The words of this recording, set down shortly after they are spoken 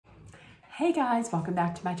Hey guys, welcome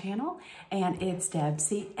back to my channel, and it's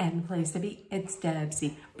Debsy, and the place to be, it's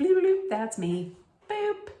Debsy. Bloop, bloop, that's me,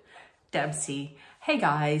 boop, Debsy. Hey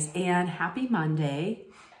guys, and happy Monday.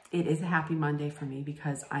 It is a happy Monday for me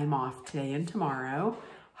because I'm off today and tomorrow.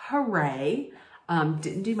 Hooray.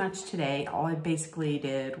 Didn't do much today. All I basically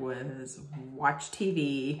did was watch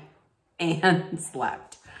TV and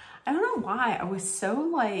slept. I don't know why. I was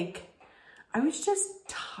so I was just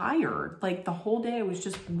tired. Like the whole day I was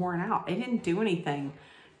just worn out. I didn't do anything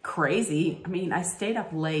crazy. I mean, I stayed up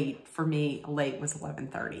late. For me, late was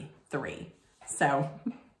 11:33. So,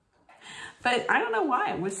 but I don't know why.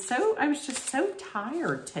 I was just so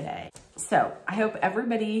tired today. So I hope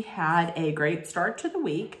everybody had a great start to the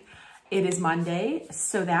week. It is Monday,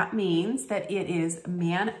 so that means that it is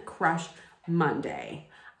Man Crush Monday.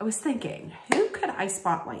 I was thinking, who could I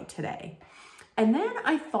spotlight today? And then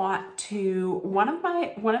I thought to one of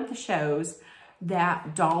the shows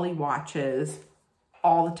that Dolly watches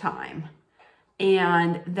all the time.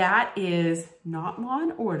 And that is not Law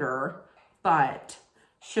and Order, but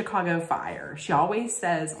Chicago Fire. She always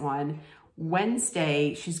says on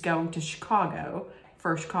Wednesday she's going to Chicago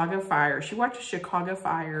for Chicago Fire. She watches Chicago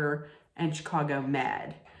Fire and Chicago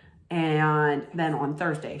Med. And then on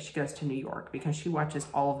Thursday, she goes to New York because she watches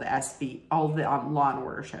all of the Law and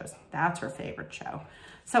Order shows. That's her favorite show.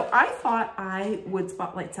 So I thought I would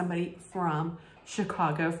spotlight somebody from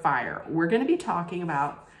Chicago Fire. We're going to be talking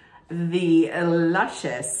about the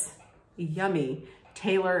luscious, yummy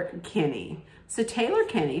Taylor Kinney. So Taylor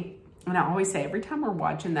Kinney, and I always say every time we're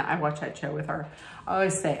watching that, I watch that show with her, I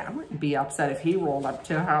always say I wouldn't be upset if he rolled up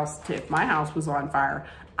to a house, if my house was on fire.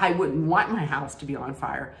 I wouldn't want my house to be on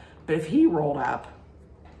fire. But if he rolled up,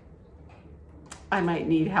 I might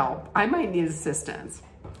need help. I might need assistance.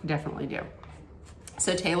 Definitely do.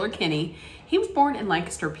 So Taylor Kinney, he was born in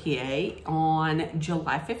Lancaster, PA on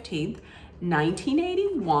July 15th,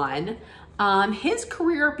 1981. His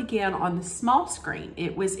career began on the small screen.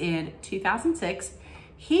 It was in 2006.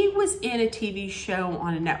 He was in a TV show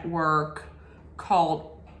on a network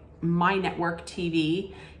called My Network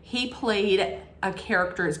TV. He played a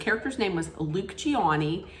character. His character's name was Luke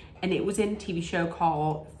Gianni, and it was in a TV show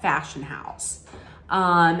called Fashion House.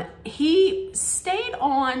 He stayed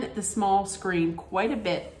on the small screen quite a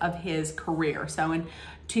bit of his career. So in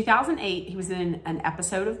 2008, he was in an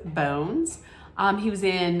episode of Bones. He was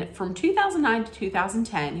in, from 2009 to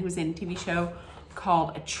 2010, he was in a TV show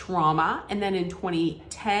called Trauma. And then in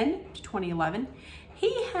 2010 to 2011,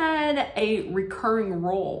 he had a recurring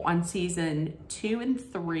role on season 2 and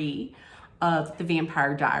 3 of The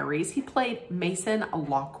Vampire Diaries. He played Mason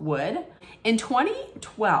Lockwood. In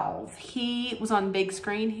 2012, he was on the big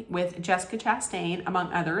screen with Jessica Chastain,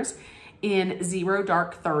 among others, in Zero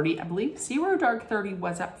Dark 30. I believe Zero Dark 30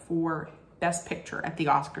 was up for Best Picture at the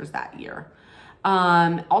Oscars that year.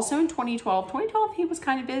 Also in 2012, he was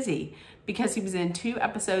kind of busy because he was in 2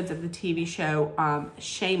 episodes of the TV show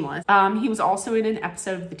Shameless. He was also in an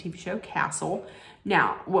episode of the TV show Castle.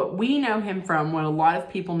 Now, what we know him from, what a lot of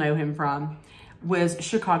people know him from, was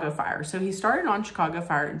Chicago Fire. So he started on Chicago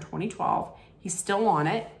Fire in 2012. He's still on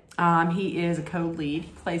it. He is a co-lead.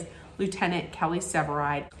 He plays Lieutenant Kelly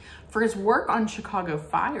Severide. For his work on Chicago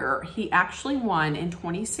Fire, he actually won in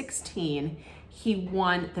 2016. He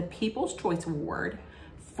won the People's Choice Award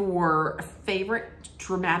for Favorite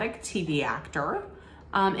Dramatic TV Actor.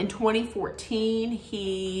 In 2014,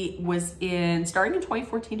 he was in, starting in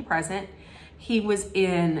 2014 to present, he was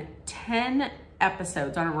in 10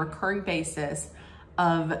 episodes on a recurring basis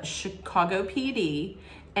of Chicago PD.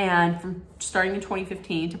 And from starting in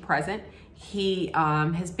 2015 to present, he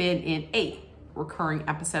has been in 8 recurring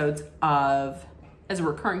episodes of, as a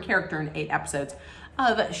recurring character in 8 episodes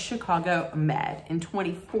of Chicago Med. In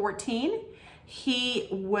 2014, he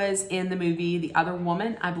was in the movie The Other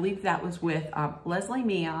Woman. I believe that was with Leslie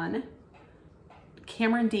Mann,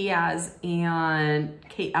 Cameron Diaz, and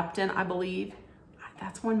Kate Upton, I believe.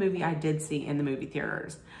 That's one movie I did see in the movie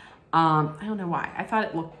theaters. I don't know why. I thought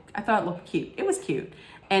it looked cute. It was cute.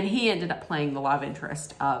 And he ended up playing the love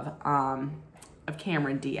interest of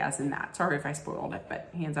Cameron Diaz in that. Sorry if I spoiled it, but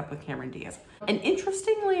he ends up with Cameron Diaz. And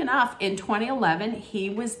interestingly enough, in 2011, he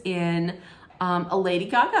was in a Lady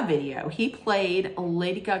Gaga video. He played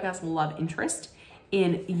Lady Gaga's love interest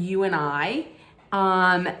in You and I.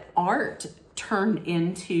 Art turned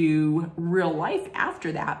into real life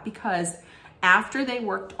after that, because after they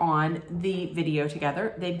worked on the video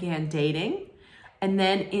together, they began dating. And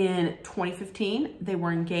then in 2015, they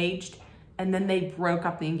were engaged, and then they broke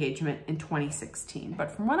up the engagement in 2016.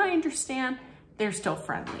 But from what I understand, they're still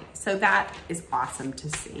friendly. So that is awesome to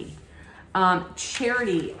see.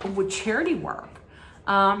 Charity work.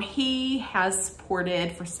 He has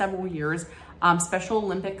supported for several years Special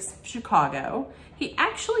Olympics Chicago. He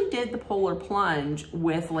actually did the polar plunge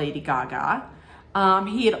with Lady Gaga.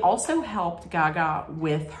 He had also helped Gaga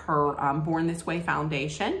with her Born This Way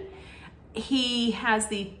Foundation. He has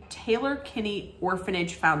the Taylor Kinney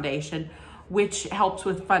Orphanage Foundation, which helps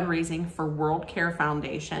with fundraising for World Care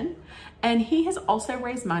Foundation. And he has also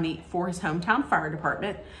raised money for his hometown fire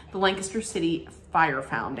department, the Lancaster City Fire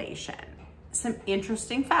Foundation. Some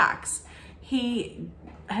interesting facts. He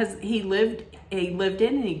lived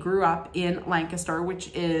in and he grew up in Lancaster,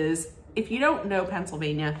 which is, if you don't know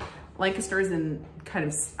Pennsylvania, Lancaster is in kind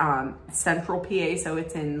of central PA, so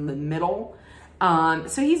it's in the middle.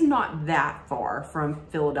 So he's not that far from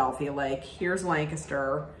Philadelphia. Like, here's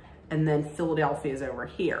Lancaster, and then Philadelphia is over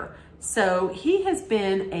here. So he has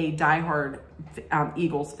been a diehard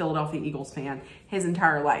Philadelphia Eagles fan his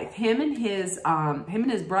entire life. Him and his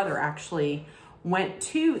brother actually went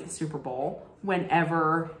to the Super Bowl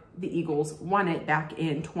whenever the Eagles won it back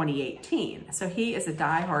in 2018. So he is a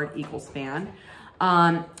diehard Eagles fan.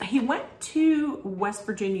 He went to West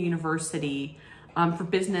Virginia University for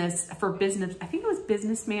business, I think it was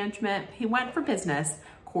business management. He went for business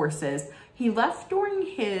courses. He left during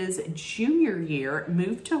his junior year,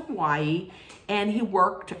 moved to Hawaii, and he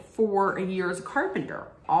worked for a year as a carpenter.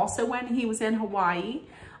 Also, when he was in Hawaii,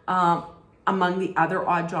 among the other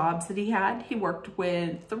odd jobs that he had, he worked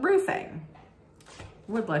with the roofing.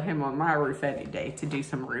 Would let him on my roof any day to do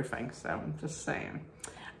some roofing, so I'm just saying.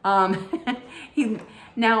 Now,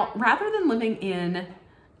 rather than living in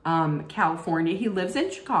California, he lives in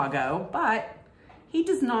Chicago, but he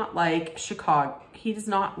does not like Chicago. He does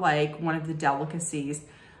not like one of the delicacies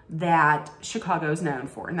that Chicago is known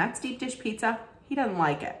for, and that's deep dish pizza. He doesn't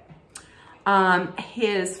like it.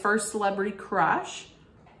 His first celebrity crush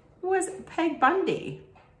was Peg Bundy.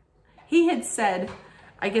 He had said,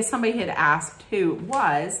 I guess somebody had asked who it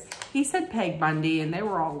was. He said Peg Bundy, and they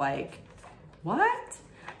were all like, what?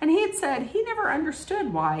 And he had said he never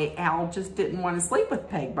understood why Al just didn't want to sleep with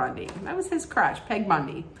Peg Bundy. That was his crush, Peg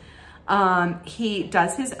Bundy. He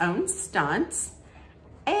does his own stunts,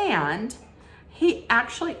 and he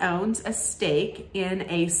actually owns a stake in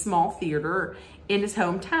a small theater in his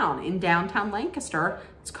hometown in downtown Lancaster.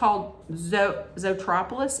 It's called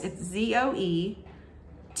Zoetropolis. It's Zoetropolis,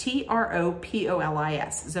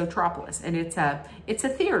 Zoetropolis, and it's a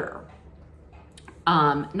theater.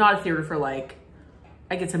 Not a theater for like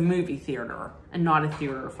it's a movie theater, and not a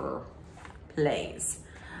theater for plays.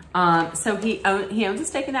 So he owns a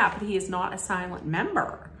stake in that, but he is not a silent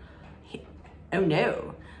member. Oh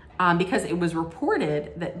no, because it was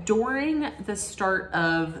reported that during the start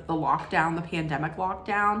of the lockdown, the pandemic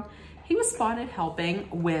lockdown, he was spotted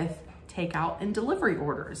helping with takeout and delivery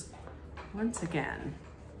orders. Once again,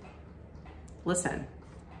 listen,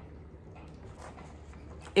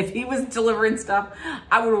 if he was delivering stuff,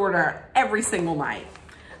 I would order every single night.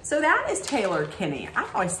 So that is Taylor Kinney. I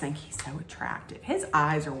always think he's so attractive. His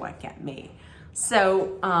eyes are what get me.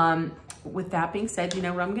 So with that being said, you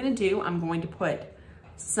know what I'm gonna do? I'm going to put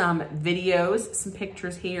some videos, some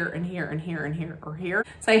pictures here and here and here and here or here.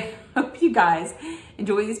 So I hope you guys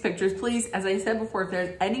enjoy these pictures. Please, as I said before, if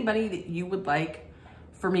there's anybody that you would like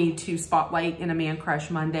for me to spotlight in a Man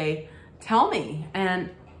Crush Monday, tell me.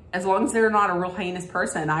 And as long as they're not a real heinous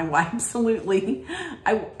person, I will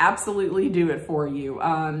absolutely do it for you.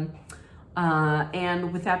 And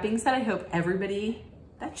with that being said, I hope everybody,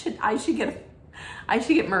 I should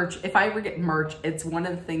get merch. If I ever get merch, it's one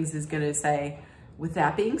of the things is gonna say, with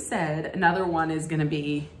that being said, another one is gonna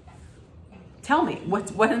be, tell me,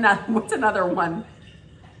 what's another one?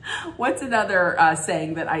 What's another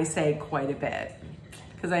saying that I say quite a bit?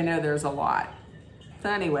 Because I know there's a lot. So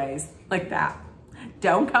anyways, like that.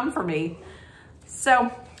 Don't come for me.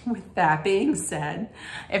 So with that being said,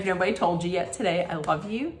 if nobody told you yet today, I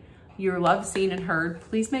love you. You're loved, seen, and heard.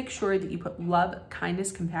 Please make sure that you put love,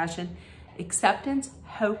 kindness, compassion, acceptance,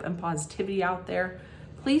 hope, and positivity out there.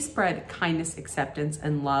 Please spread kindness, acceptance,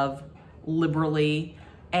 and love liberally.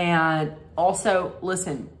 And also,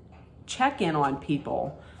 listen, check in on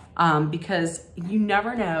people because you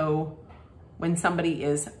never know when somebody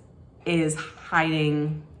is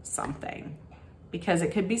hiding something. Because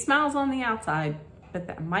it could be smiles on the outside, but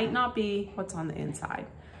that might not be what's on the inside.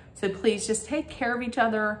 So please just take care of each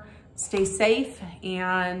other, stay safe,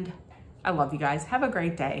 and I love you guys. Have a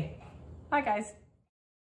great day. Bye, guys.